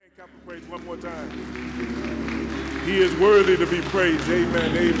praised one more time. He is worthy to be praised.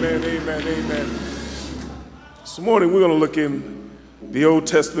 Amen, amen, amen, amen. This morning we're going to look in the Old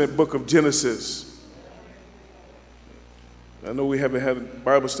Testament book of Genesis. I know we haven't had a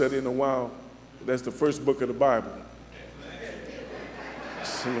Bible study in a while, but that's the first book of the Bible.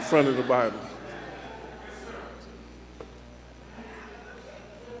 It's in the front of the Bible.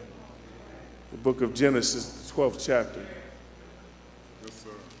 The book of Genesis, the 12th chapter. Yes, sir.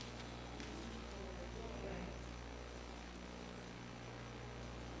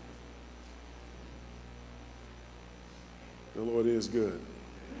 The Lord is good.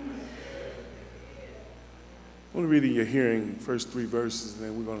 I want to read in your hearing the first three verses, and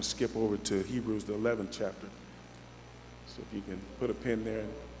then we're going to skip over to Hebrews, the 11th chapter. So if you can put a pen there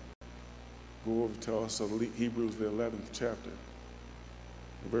and go over to also Hebrews, the 11th chapter,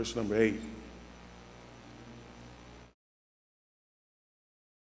 verse number 8.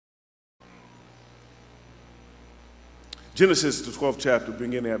 Genesis, the 12th chapter,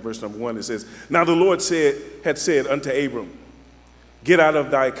 beginning at verse number 1, it says, Now the Lord had said unto Abram, Get out of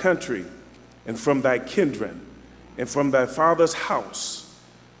thy country, and from thy kindred, and from thy father's house,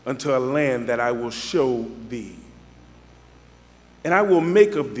 unto a land that I will show thee. And I will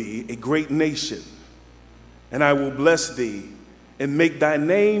make of thee a great nation, and I will bless thee, and make thy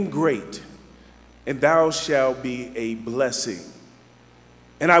name great, and thou shalt be a blessing.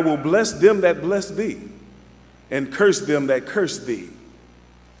 And I will bless them that bless thee, and curse them that curse thee.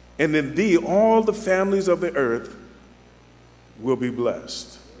 And in thee all the families of the earth will be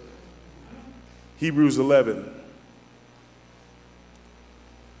blessed. Hebrews 11,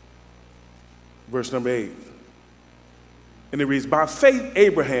 verse number 8. And it reads, By faith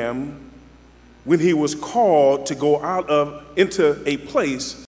Abraham, when he was called to go into a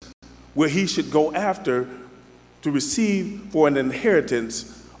place where he should go after to receive for an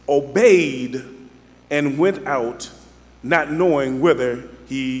inheritance, obeyed and went out, not knowing whither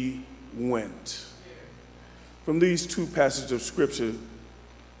he went. From these two passages of Scripture,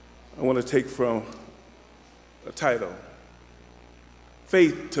 I want to take from a title,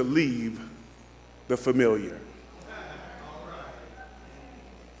 Faith to Leave the Familiar.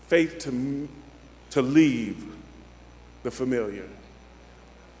 Faith to leave the familiar.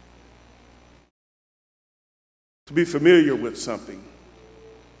 To be familiar with something,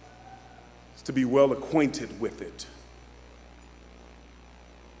 to be well acquainted with it.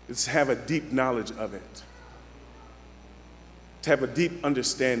 It's to have a deep knowledge of it. To have a deep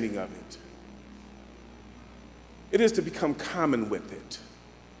understanding of it. It is to become common with it.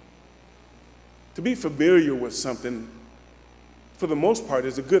 To be familiar with something, for the most part,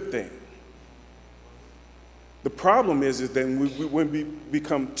 is a good thing. The problem is then when we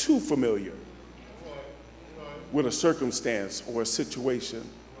become too familiar with a circumstance or a situation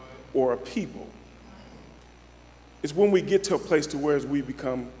or a people, it's when we get to a place to where we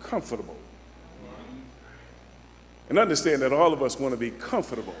become comfortable. And understand that all of us want to be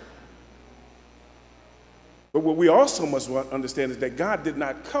comfortable. But what we also must understand is that God did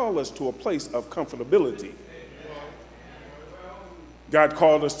not call us to a place of comfortability. God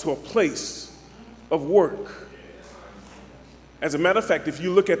called us to a place of work. As a matter of fact, if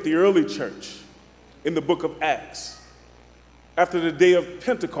you look at the early church in the book of Acts, after the day of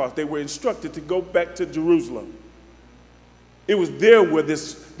Pentecost, they were instructed to go back to Jerusalem. It was there where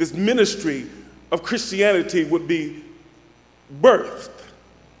this ministry of Christianity would be birthed.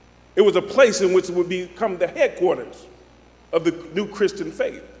 It was a place in which it would become the headquarters of the new Christian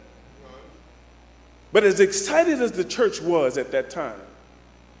faith. But as excited as the church was at that time,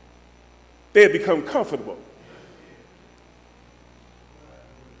 they had become comfortable.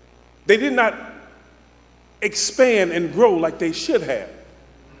 They did not expand and grow like they should have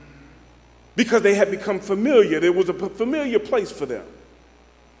because they had become familiar. There was a familiar place for them.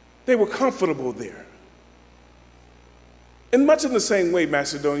 They were comfortable there. In much in the same way,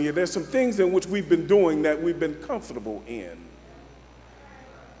 Macedonia, there's some things in which we've been doing that we've been comfortable in.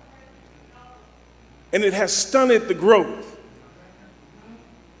 And it has stunted the growth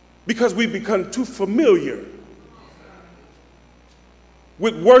because we've become too familiar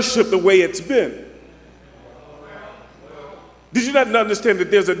with worship the way it's been. Did you not understand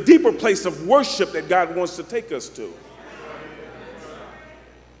that there's a deeper place of worship that God wants to take us to?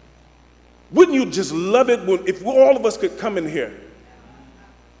 Wouldn't you just love it if all of us could come in here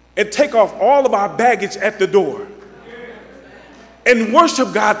and take off all of our baggage at the door and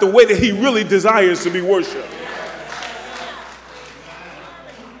worship God the way that he really desires to be worshiped?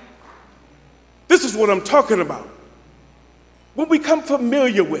 This is what I'm talking about. When we become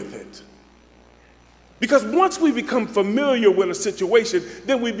familiar with it, Because once we become familiar with a situation,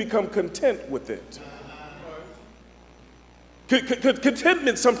 then we become content with it.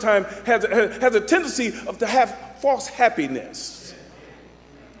 Contentment sometimes has a tendency to have false happiness.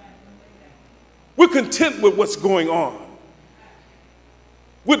 We're content with what's going on,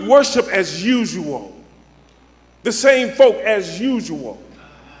 with worship as usual, the same folk as usual.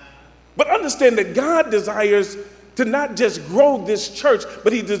 But understand that God desires to not just grow this church,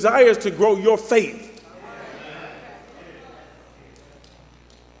 but he desires to grow your faith.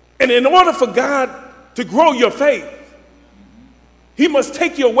 And in order for God to grow your faith, he must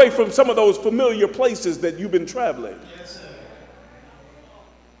take you away from some of those familiar places that you've been traveling.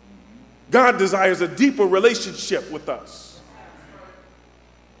 God desires a deeper relationship with us.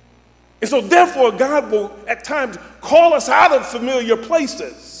 And so therefore, God will at times call us out of familiar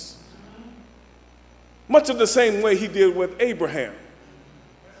places, much of the same way he did with Abraham.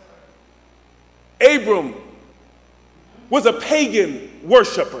 Abram was a pagan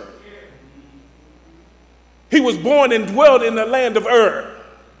worshiper. He was born and dwelled in the land of Ur,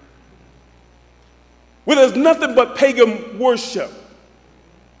 where there's nothing but pagan worship.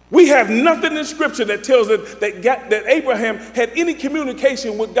 We have nothing in Scripture that tells us that Abraham had any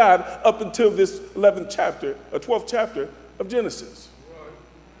communication with God up until this 11th chapter, or 12th chapter of Genesis.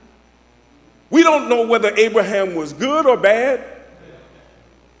 We don't know whether Abraham was good or bad.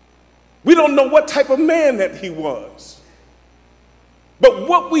 We don't know what type of man that he was. But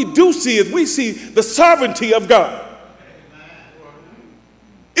what we do see is we see the sovereignty of God.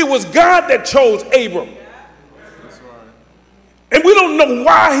 It was God that chose Abram. And we don't know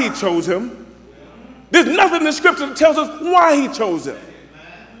why he chose him. There's nothing in Scripture that tells us why he chose him.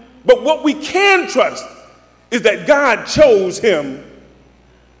 But what we can trust is that God chose him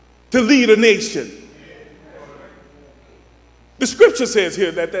to lead a nation. The Scripture says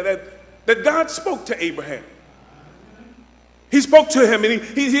here that God spoke to Abraham. He spoke to him and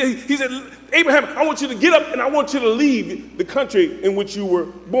he said, Abraham, I want you to get up and I want you to leave the country in which you were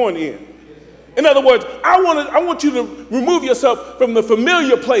born in. In other words, I want you to remove yourself from the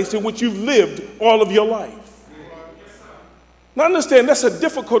familiar place in which you've lived all of your life. Now understand, that's a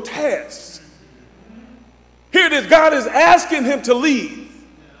difficult task. Here it is, God is asking him to leave.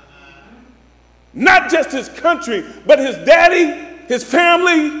 Not just his country, but his daddy, his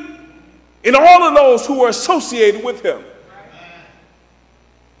family, and all of those who are associated with him.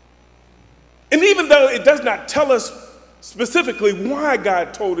 And even though it does not tell us specifically why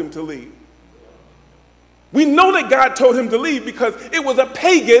God told him to leave, we know that God told him to leave because it was a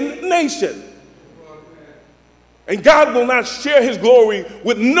pagan nation. And God will not share his glory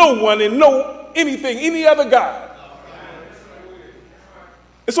with no one and any other God.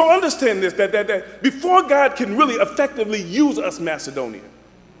 And so understand this, that before God can really effectively use us, Macedonia,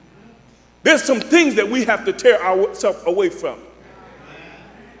 there's some things that we have to tear ourselves away from.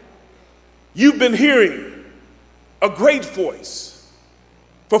 You've been hearing a great voice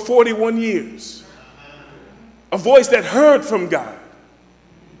for 41 years. A voice that heard from God.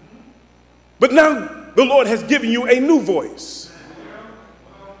 But now the Lord has given you a new voice.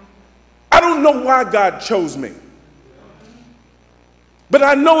 I don't know why God chose me. But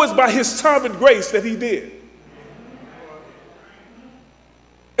I know it's by his sovereign grace that he did.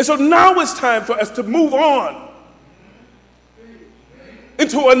 And so now it's time for us to move on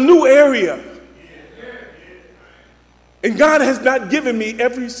into a new area. And God has not given me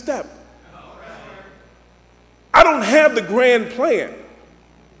every step. I don't have the grand plan.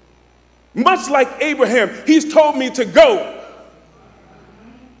 Much like Abraham, he's told me to go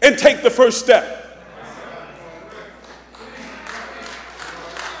and take the first step.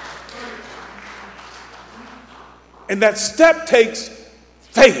 And that step takes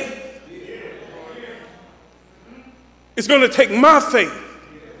faith. It's going to take my faith.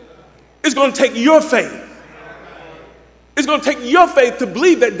 It's going to take your faith. It's going to take your faith to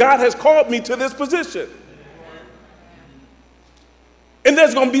believe that God has called me to this position. And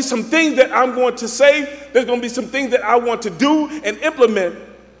there's going to be some things that I'm going to say, there's going to be some things that I want to do and implement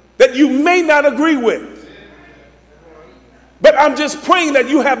that you may not agree with. But I'm just praying that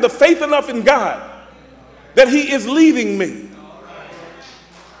you have the faith enough in God that he is leading me.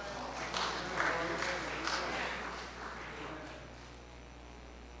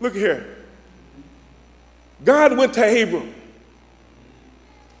 Look here. God went to Abram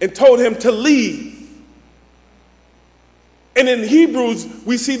and told him to leave. And in Hebrews,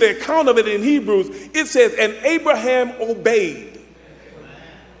 we see the account of it in Hebrews. It says, and Abraham obeyed.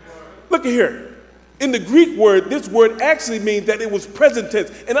 Look at here. In the Greek word, this word actually means that it was present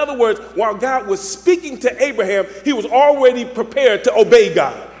tense. In other words, while God was speaking to Abraham, he was already prepared to obey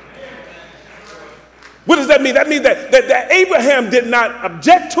God. What does that mean? That means that Abraham did not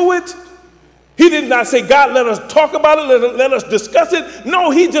object to it. He did not say, God, let us talk about it, let us discuss it.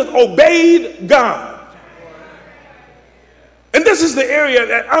 No, he just obeyed God. And this is the area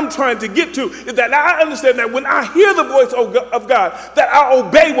that I'm trying to get to, is that I understand that when I hear the voice of God, that I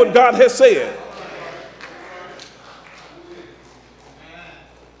obey what God has said.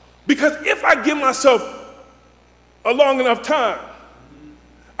 Because if I give myself a long enough time,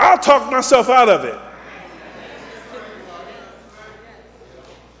 I'll talk myself out of it.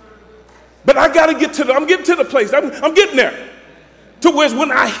 But I got to get to I'm getting to the place, I'm getting there, to where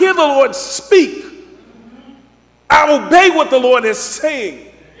when I hear the Lord speak, I obey what the Lord is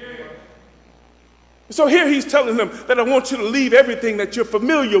saying. So here he's telling them that I want you to leave everything that you're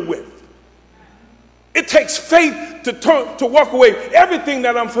familiar with. It takes faith to walk away everything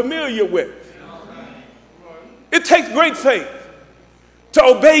that I'm familiar with. It takes great faith to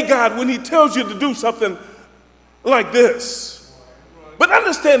obey God when he tells you to do something like this. But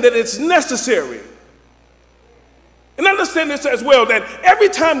understand that it's necessary. And understand this as well, that every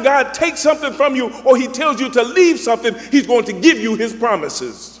time God takes something from you or he tells you to leave something, he's going to give you his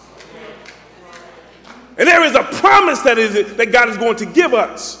promises. And there is a promise that God is going to give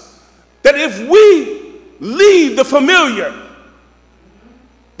us, that if we leave the familiar,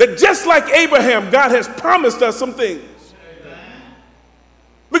 that just like Abraham, God has promised us some things.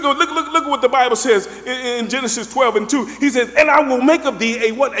 Look at what the Bible says in Genesis 12:2. He says, and I will make of thee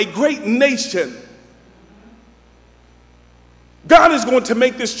a great nation. God is going to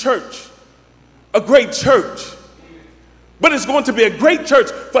make this church a great church. But it's going to be a great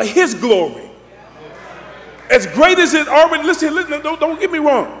church for his glory. As great as it already, listen, don't get me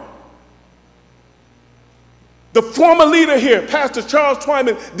wrong. The former leader here, Pastor Charles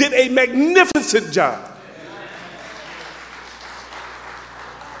Twyman, did a magnificent job.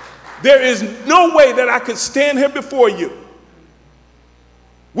 There is no way that I could stand here before you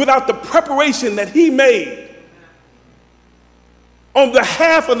without the preparation that he made on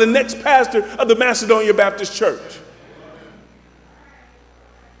behalf of the next pastor of the Macedonia Baptist Church.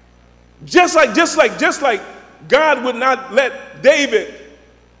 Just like God would not let David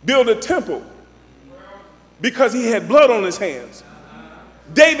build a temple because he had blood on his hands.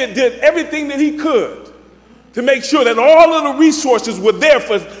 David did everything that he could to make sure that all of the resources were there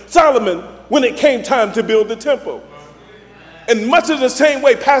for Solomon when it came time to build the temple. And much of the same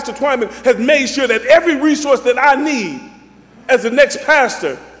way, Pastor Twyman has made sure that every resource that I need as the next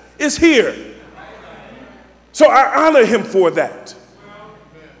pastor is here. So I honor him for that.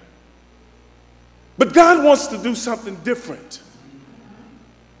 But God wants to do something different.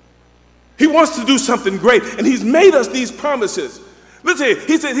 He wants to do something great, and he's made us these promises. Listen,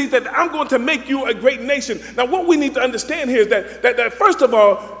 he said, I'm going to make you a great nation. Now, what we need to understand here is that first of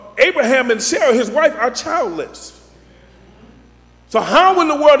all, Abraham and Sarah, his wife, are childless. So how in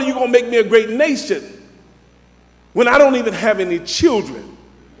the world are you going to make me a great nation when I don't even have any children?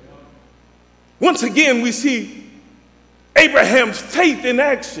 Once again, we see Abraham's faith in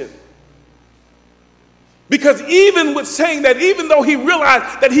action. Because even with saying that, even though he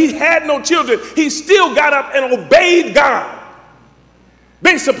realized that he had no children, he still got up and obeyed God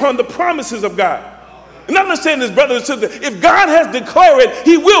based upon the promises of God. And understand this, brothers and sisters, if God has declared it,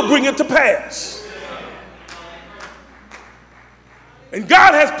 he will bring it to pass. And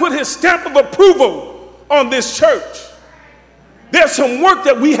God has put his stamp of approval on this church. There's some work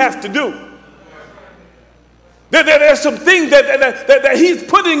that we have to do. There's some things that he's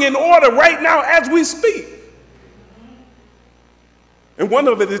putting in order right now as we speak. And one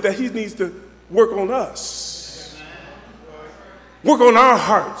of it is that he needs to work on us. Work on our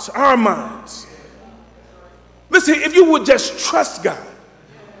hearts, our minds. Listen, if you would just trust God.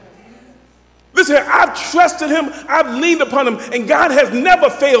 Listen, I've trusted him, I've leaned upon him, and God has never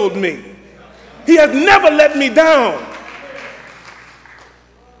failed me. He has never let me down.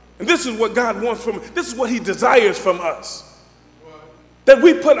 And this is what God wants from us. This is what he desires from us. That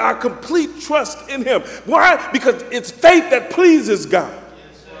we put our complete trust in him. Why? Because it's faith that pleases God.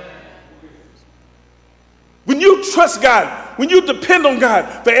 When you trust God, when you depend on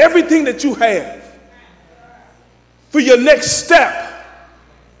God for everything that you have, for your next step,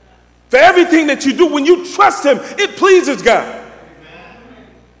 for everything that you do, when you trust him, it pleases God.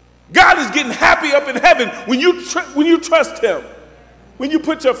 God is getting happy up in heaven when you trust him, when you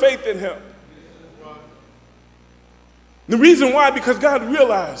put your faith in him. The reason why, because God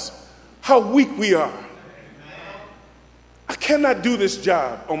realized how weak we are. I cannot do this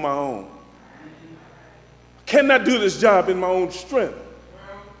job on my own. I cannot do this job in my own strength.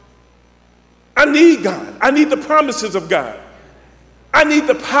 I need God. I need the promises of God. I need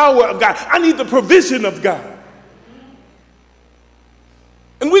the power of God. I need the provision of God.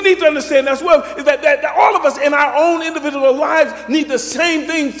 And we need to understand as well is that all of us in our own individual lives need the same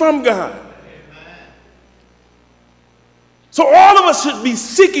thing from God. So all of us should be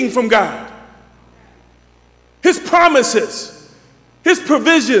seeking from God His promises, His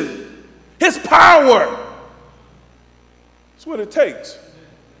provision, His power. That's what it takes.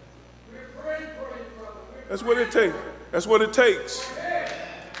 That's what it takes. That's what it takes.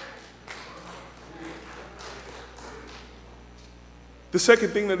 The second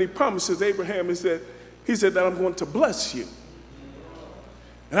thing that He promises Abraham is that He said that I'm going to bless you.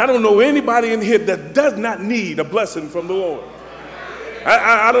 And I don't know anybody in here that does not need a blessing from the Lord.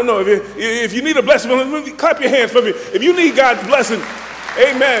 I don't know. If you need a blessing, clap your hands for me. If you need God's blessing,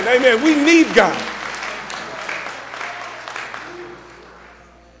 amen, amen. We need God.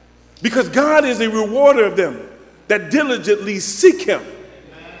 Because God is a rewarder of them that diligently seek Him.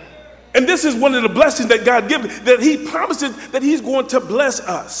 And this is one of the blessings that God gives, that He promises that He's going to bless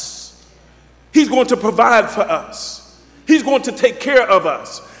us. He's going to provide for us. He's going to take care of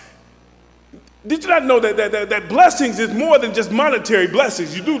us. Did you not know that blessings is more than just monetary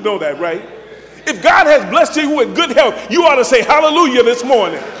blessings? You do know that, right? If God has blessed you with good health, you ought to say hallelujah this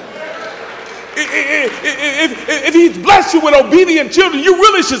morning. If He's blessed you with obedient children, you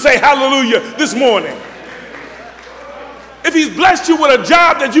really should say hallelujah this morning. If He's blessed you with a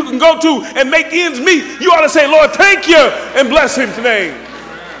job that you can go to and make ends meet, you ought to say, Lord, thank you, and bless His name.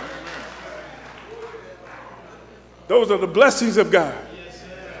 Those are the blessings of God.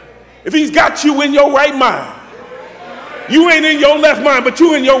 If He's got you in your right mind, you ain't in your left mind, but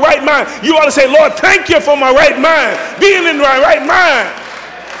you in your right mind, you ought to say, Lord, thank you for my right mind, being in my right mind.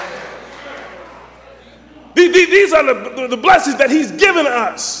 These are the blessings that He's given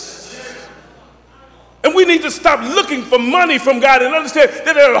us. And we need to stop looking for money from God and understand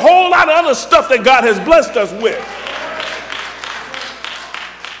that there are a whole lot of other stuff that God has blessed us with.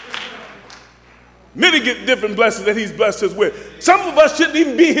 Many get different blessings that He's blessed us with. Some of us shouldn't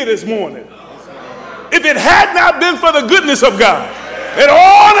even be here this morning. If it had not been for the goodness of God and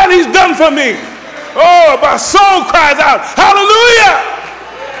all that He's done for me, oh, my soul cries out, hallelujah!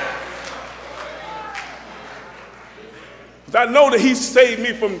 I know that He saved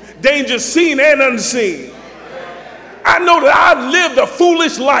me from danger seen and unseen. I know that I've lived a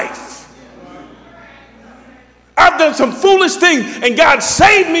foolish life. I've done some foolish things, and God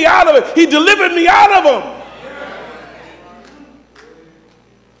saved me out of it. He delivered me out of them.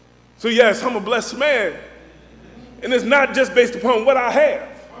 So yes, I'm a blessed man. And it's not just based upon what I have.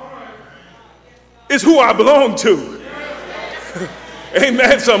 It's who I belong to.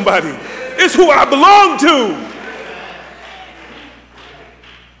 Amen, somebody. It's who I belong to.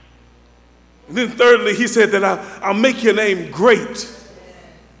 And then thirdly, He said that I'll make your name great.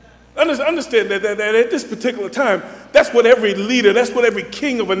 Understand that at this particular time, that's what every leader, that's what every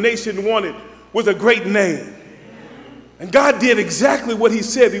king of a nation wanted, was a great name. And God did exactly what He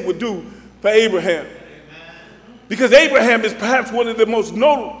said He would do for Abraham. Because Abraham is perhaps one of the most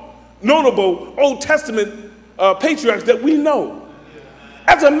notable Old Testament patriarchs that we know.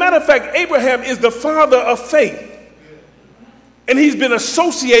 As a matter of fact, Abraham is the father of faith. And he's been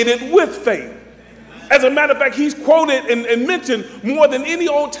associated with faith. As a matter of fact, he's quoted and mentioned more than any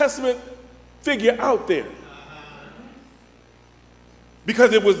Old Testament figure out there.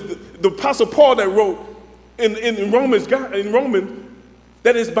 Because it was the Apostle Paul that wrote in Romans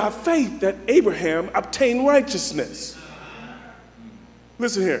that it's by faith that Abraham obtained righteousness.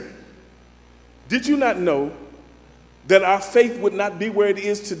 Listen here. Did you not know that our faith would not be where it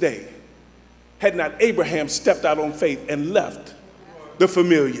is today had not Abraham stepped out on faith and left the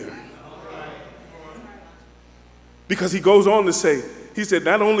familiar? Because he goes on to say, he said,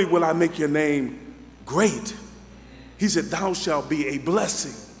 not only will I make your name great, he said, thou shalt be a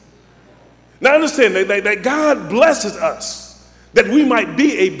blessing. Now understand that God blesses us, that we might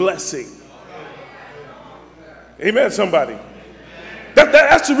be a blessing. Amen, somebody.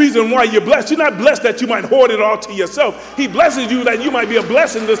 That's the reason why you're blessed. You're not blessed that you might hoard it all to yourself. He blesses you that you might be a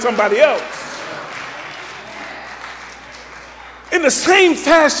blessing to somebody else. In the same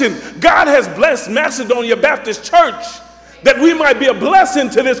fashion, God has blessed Macedonia Baptist Church that we might be a blessing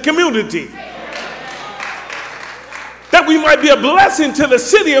to this community. That we might be a blessing to the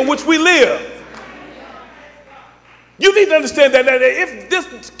city in which we live. You need to understand that if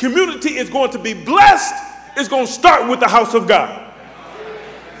this community is going to be blessed, it's going to start with the house of God.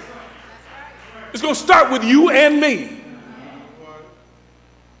 It's going to start with you and me.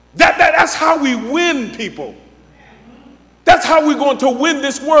 That's how we win people. That's how we're going to win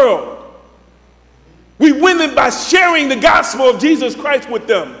this world. We win them by sharing the gospel of Jesus Christ with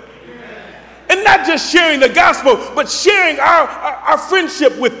them. And not just sharing the gospel, but sharing our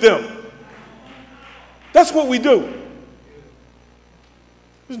friendship with them. That's what we do.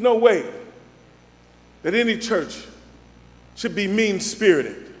 There's no way that any church should be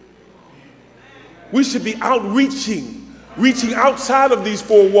mean-spirited. We should be reaching outside of these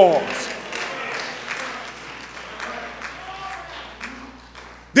four walls.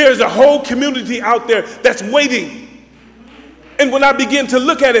 There's a whole community out there that's waiting. And when I begin to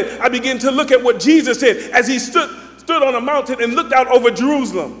look at it, I begin to look at what Jesus said as he stood on a mountain and looked out over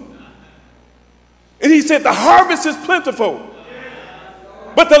Jerusalem. And he said, the harvest is plentiful,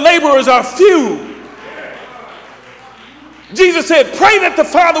 but the laborers are few. Jesus said, pray that the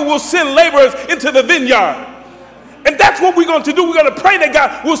Father will send laborers into the vineyard. And that's what we're going to do. We're going to pray that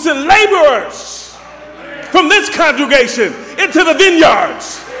God will send laborers from this congregation into the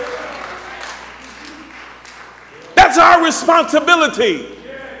vineyards. That's our responsibility.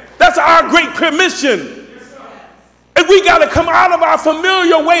 That's our great commission. And we got to come out of our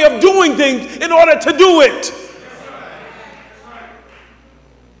familiar way of doing things in order to do it.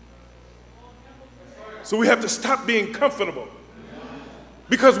 So we have to stop being comfortable.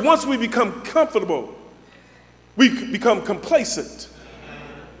 Because once we become comfortable, we become complacent.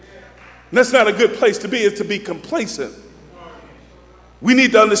 And that's not a good place to be, is to be complacent. We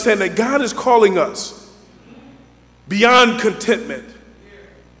need to understand that God is calling us beyond contentment,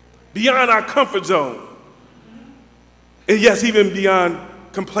 beyond our comfort zone, and yes, even beyond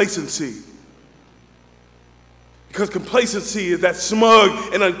complacency. Because complacency is that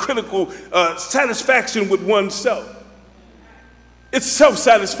smug and uncritical satisfaction with oneself. It's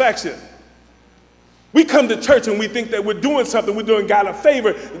self-satisfaction. We come to church and we think that we're doing something, we're doing God a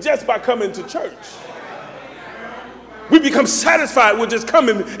favor just by coming to church. We become satisfied with just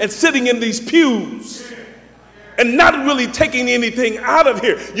coming and sitting in these pews and not really taking anything out of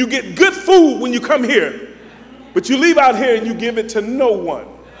here. You get good food when you come here, but you leave out here and you give it to no one.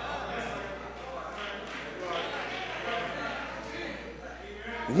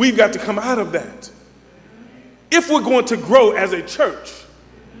 We've got to come out of that. If we're going to grow as a church,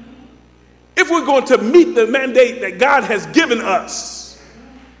 if we're going to meet the mandate that God has given us,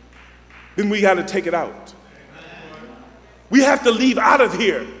 then we got to take it out. We have to leave out of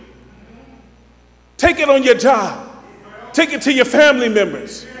here. Take it on your job. Take it to your family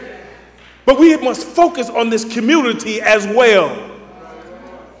members. But we must focus on this community as well.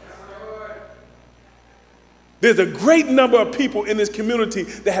 There's a great number of people in this community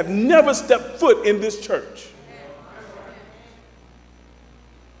that have never stepped foot in this church.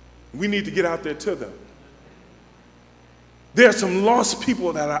 We need to get out there to them. There are some lost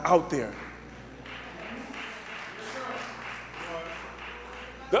people that are out there.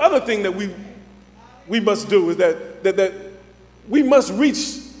 The other thing that we must do is that we must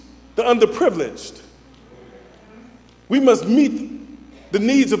reach the underprivileged. We must meet the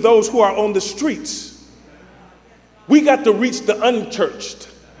needs of those who are on the streets. We got to reach the unchurched.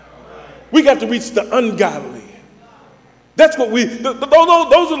 We got to reach the ungodly. That's what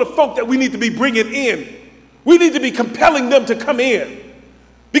those are the folk that we need to be bringing in. We need to be compelling them to come in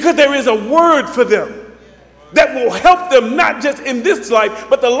because there is a word for them that will help them not just in this life,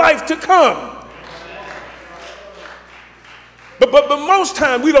 but the life to come. But most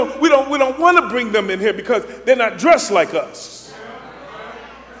time we don't want to bring them in here because they're not dressed like us.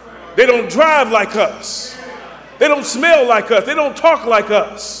 They don't drive like us. They don't smell like us. They don't talk like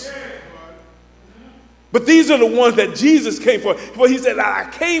us. But these are the ones that Jesus came for. For he said, I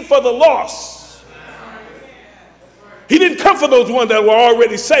came for the lost. He didn't come for those ones that were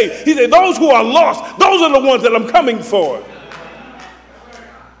already saved. He said, those who are lost, those are the ones that I'm coming for.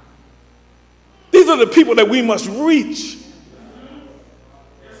 These are the people that we must reach.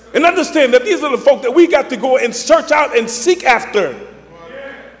 And understand that these are the folk that we got to go and search out and seek after.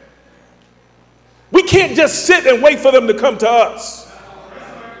 We can't just sit and wait for them to come to us.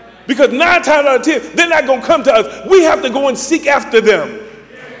 Because 9 times out of 10, they're not going to come to us. We have to go and seek after them.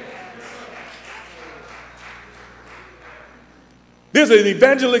 There's an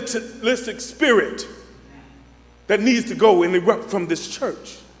evangelistic spirit that needs to go and erupt from this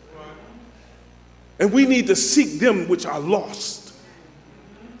church. And we need to seek them which are lost.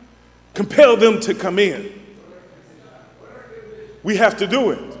 Compel them to come in. We have to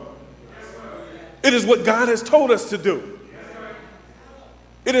do it. It is what God has told us to do.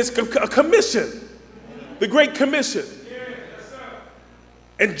 It is a commission, the Great Commission.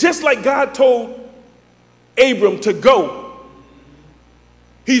 And just like God told Abram to go,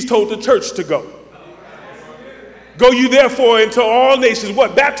 he's told the church to go. Go you therefore into all nations.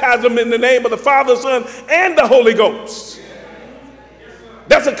 What? Baptize them in the name of the Father, Son, and the Holy Ghost.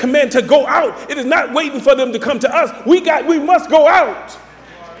 That's a command to go out. It is not waiting for them to come to us. We must go out.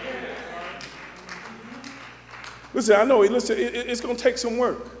 Listen, I know, it's going to take some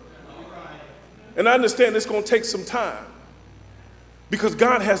work. And I understand it's going to take some time. Because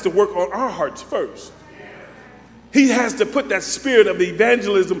God has to work on our hearts first. He has to put that spirit of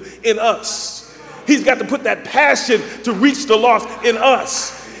evangelism in us. He's got to put that passion to reach the lost in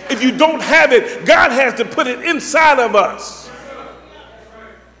us. If you don't have it, God has to put it inside of us.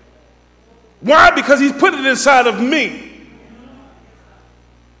 Why? Because he's put it inside of me.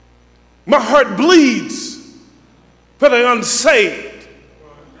 My heart bleeds for the unsaved.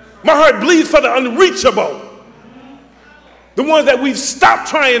 My heart bleeds for the unreachable. The ones that we've stopped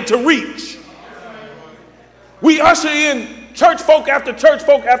trying to reach. We usher in church folk after church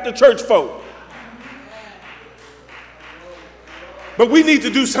folk after church folk. But we need to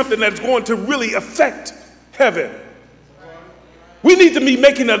do something that's going to really affect heaven. We need to be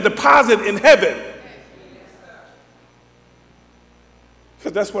making a deposit in heaven.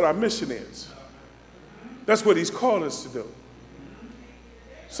 Because that's what our mission is. That's what he's called us to do.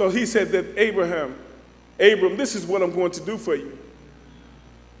 So he said that Abram, this is what I'm going to do for you.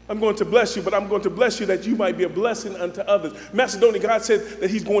 I'm going to bless you, but I'm going to bless you that you might be a blessing unto others. Macedonia, God said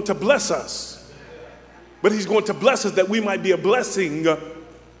that he's going to bless us. But he's going to bless us that we might be a blessing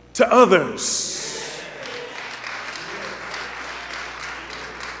to others.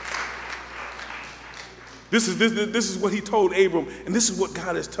 This is what he told Abram, and this is what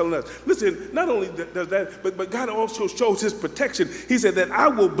God is telling us. Listen, not only does that, but God also shows his protection. He said that I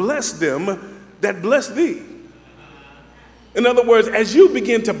will bless them that bless thee. In other words, as you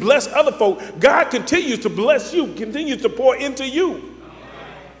begin to bless other folk, God continues to bless you, continues to pour into you.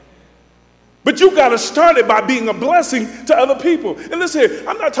 But you got to start it by being a blessing to other people. And listen here,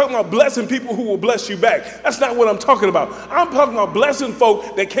 I'm not talking about blessing people who will bless you back. That's not what I'm talking about. I'm talking about blessing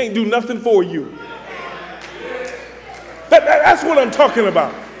folk that can't do nothing for you. That's what I'm talking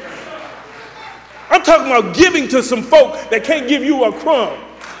about. I'm talking about giving to some folk that can't give you a crumb.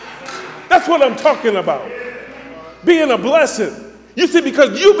 That's what I'm talking about. Being a blessing. You see,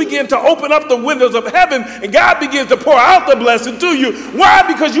 because you begin to open up the windows of heaven and God begins to pour out the blessing to you. Why?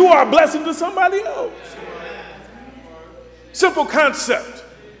 Because you are a blessing to somebody else. Simple concept,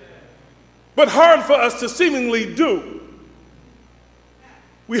 but hard for us to seemingly do.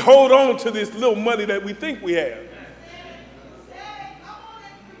 We hold on to this little money that we think we have.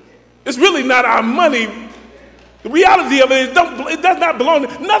 It's really not our money. The reality of it is it does not belong.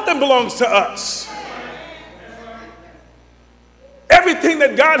 Nothing belongs to us. Everything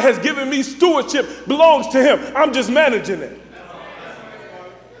that God has given me, stewardship, belongs to him. I'm just managing it.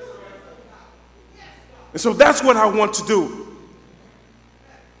 And so that's what I want to do.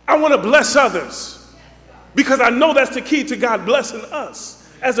 I want to bless others because I know that's the key to God blessing us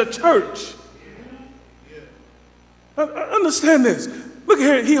as a church. Understand this. Look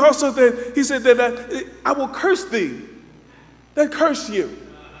here, he also said, that I will curse thee that curse you.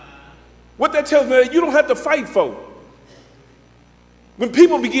 What that tells me is that you don't have to fight for. When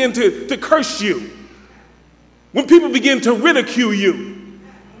people begin to curse you, when people begin to ridicule you,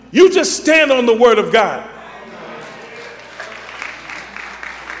 you just stand on the word of God.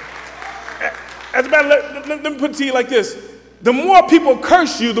 As a matter, let me put it to you like this. The more people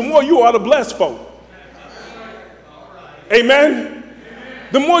curse you, the more you ought to bless folk. Amen?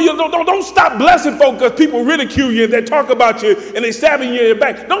 The more you don't stop blessing folk because people ridicule you and they talk about you and they stabbing you in your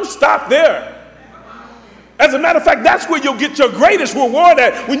back. Don't stop there. As a matter of fact, that's where you'll get your greatest reward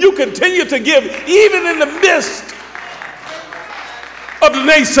at, when you continue to give even in the midst of the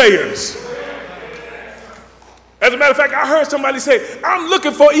naysayers. As a matter of fact, I heard somebody say, I'm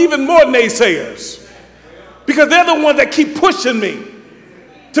looking for even more naysayers because they're the ones that keep pushing me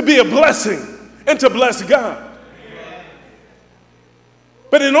to be a blessing and to bless God.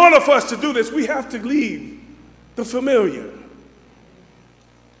 But in order for us to do this, we have to leave the familiar.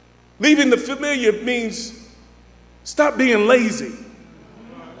 Leaving the familiar means stop being lazy.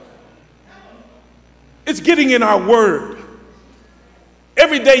 It's getting in our word.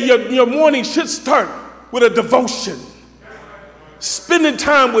 Every day your morning should start with a devotion. Spending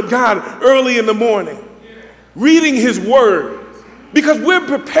time with God early in the morning. Reading his word. Because we're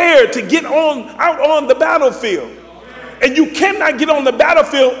prepared to get out on the battlefield. And you cannot get on the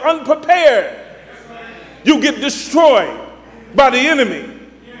battlefield unprepared. You'll get destroyed by the enemy.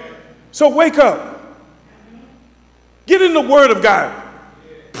 So wake up. Get in the word of God.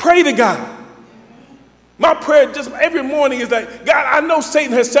 Pray to God. My prayer just every morning is like, God, I know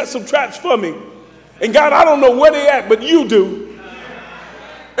Satan has set some traps for me. And God, I don't know where they at, but you do.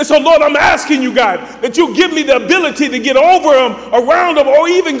 And so, Lord, I'm asking you, God, that you give me the ability to get over them, around them, or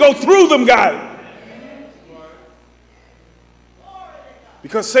even go through them, God.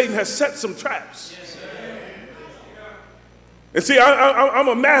 Because Satan has set some traps. And see, I'm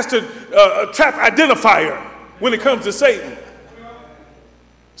a master trap identifier when it comes to Satan.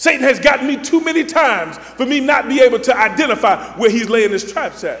 Satan has gotten me too many times for me not be able to identify where he's laying his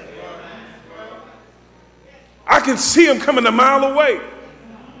traps at. I can see him coming a mile away.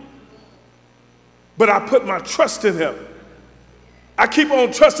 But I put my trust in him. I keep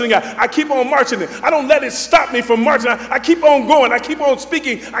on trusting God. I keep on marching. I don't let it stop me from marching. I keep on going. I keep on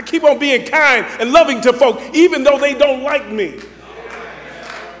speaking. I keep on being kind and loving to folk, even though they don't like me.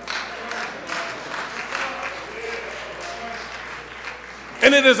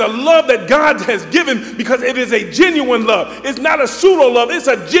 And it is a love that God has given because it is a genuine love. It's not a pseudo love. It's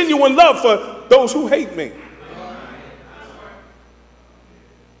a genuine love for those who hate me.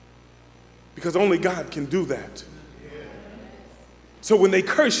 Because only God can do that. So when they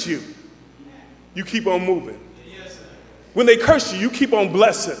curse you, you keep on moving. When they curse you, you keep on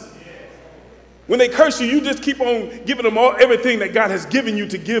blessing. When they curse you, you just keep on giving them everything that God has given you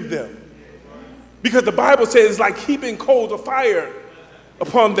to give them. Because the Bible says it's like heaping coals of fire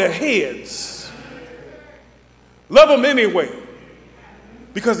upon their heads. Love them anyway.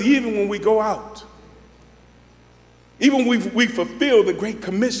 Because even when we go out, even when we fulfill the Great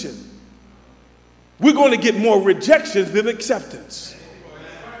Commission, we're going to get more rejections than acceptance.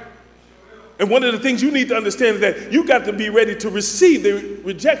 And one of the things you need to understand is that you got to be ready to receive the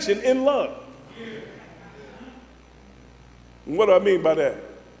rejection in love. And what do I mean by that?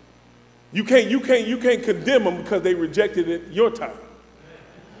 You can't condemn them because they rejected it your time.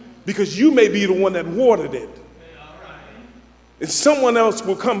 Because you may be the one that watered it. And someone else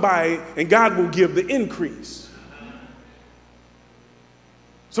will come by and God will give the increase.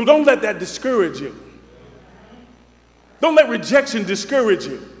 So don't let that discourage you. Don't let rejection discourage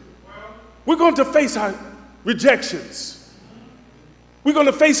you. We're going to face our rejections. We're going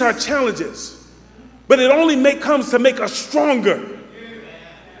to face our challenges. But it only comes to make us stronger.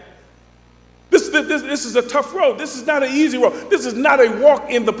 This is a tough road. This is not an easy road. This is not a walk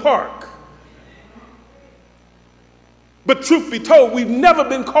in the park. But truth be told, we've never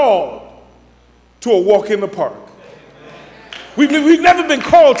been called to a walk in the park. We've never been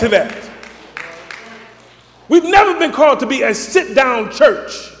called to that. We've never been called to be a sit-down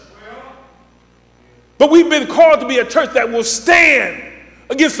church. But we've been called to be a church that will stand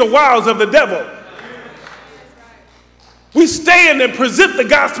against the wiles of the devil. We stand and present the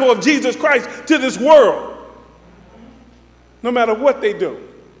gospel of Jesus Christ to this world. No matter what they do.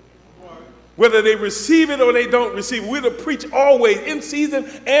 Whether they receive it or they don't receive it. We're to preach always, in season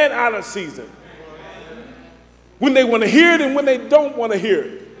and out of season. When they want to hear it and when they don't want to hear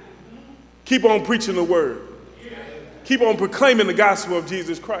it. Keep on preaching the word. Keep on proclaiming the gospel of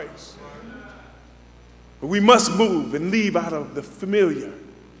Jesus Christ. But we must move and leave out of the familiar.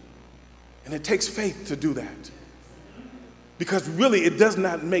 And it takes faith to do that. Because really it does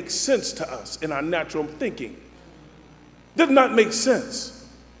not make sense to us in our natural thinking. It does not make sense.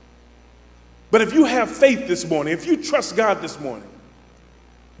 But if you have faith this morning, if you trust God this morning,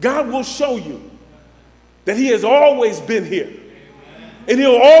 God will show you that he has always been here. And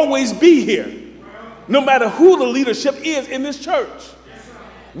he'll always be here. No matter who the leadership is in this church.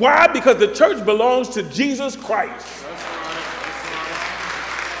 Why? Because the church belongs to Jesus Christ.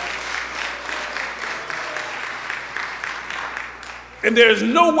 And there's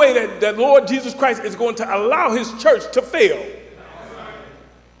no way that Lord Jesus Christ is going to allow his church to fail.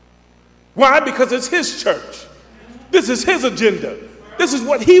 Why? Because it's his church. This is his agenda. This is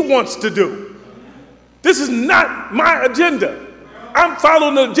what he wants to do. This is not my agenda. I'm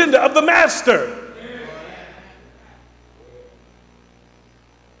following the agenda of the master.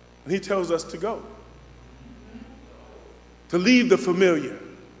 And he tells us to go. To leave the familiar.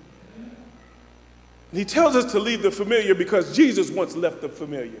 And he tells us to leave the familiar because Jesus once left the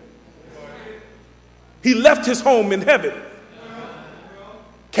familiar. He left his home in heaven.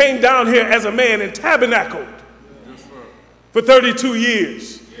 Came down here as a man and tabernacled for 32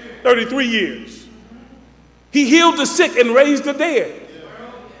 years, 33 years. He healed the sick and raised the dead.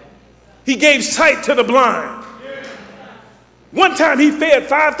 He gave sight to the blind. One time he fed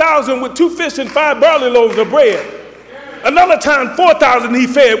 5,000 with 2 fish and 5 barley loaves of bread. Another time 4,000 he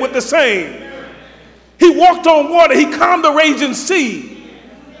fed with the same. He walked on water. He calmed the raging sea.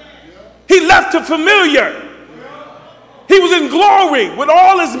 He left the familiar. He was in glory with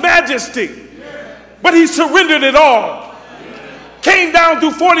all his majesty. But he surrendered it all. Came down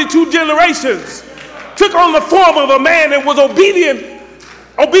through 42 generations took on the form of a man and was obedient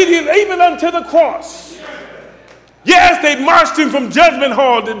even unto the cross. Yes, they marched him from judgment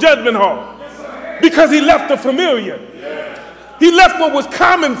hall to judgment hall because he left the familiar. He left what was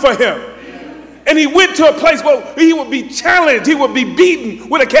common for him. And he went to a place where he would be challenged. He would be beaten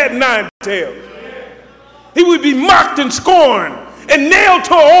with a cat and nine tail. He would be mocked and scorned and nailed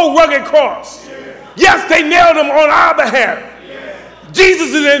to an old rugged cross. Yes, they nailed him on our behalf.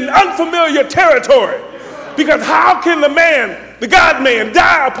 Jesus is in unfamiliar territory, because how can the God-man,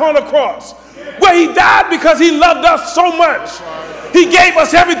 die upon a cross? Well, he died because he loved us so much. He gave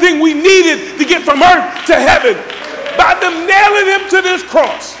us everything we needed to get from earth to heaven by them nailing him to this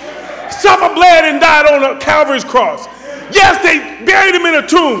cross. Suffered, bled, and died on a Calvary's cross. Yes, they buried him in a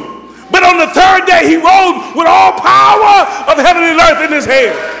tomb, but on the third day he rose with all power of heaven and earth in his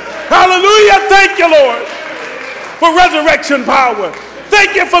hand. Hallelujah. Thank you, Lord, for resurrection power.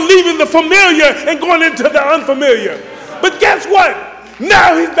 Thank you for leaving the familiar and going into the unfamiliar. But guess what?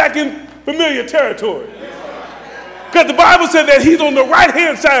 Now he's back in familiar territory. Because the Bible said that he's on the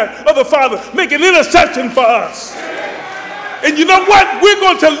right-hand side of the Father, making intercession for us. And you know what? We're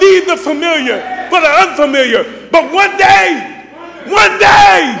going to leave the familiar for the unfamiliar. But one day,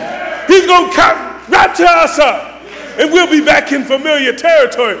 he's going to come right to us up. And we'll be back in familiar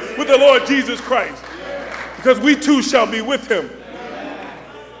territory with the Lord Jesus Christ. Because we too shall be with him.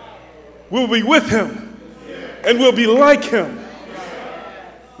 We'll be with him. And we'll be like him.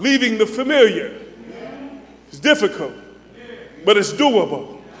 Leaving the familiar. It's difficult, but it's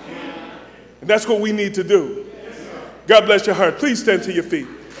doable. And that's what we need to do. God bless your heart. Please stand to your feet.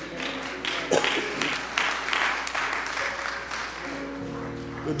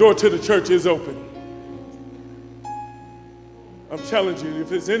 The door to the church is open. I'm challenging you, if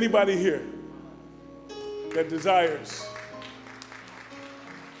there's anybody here that desires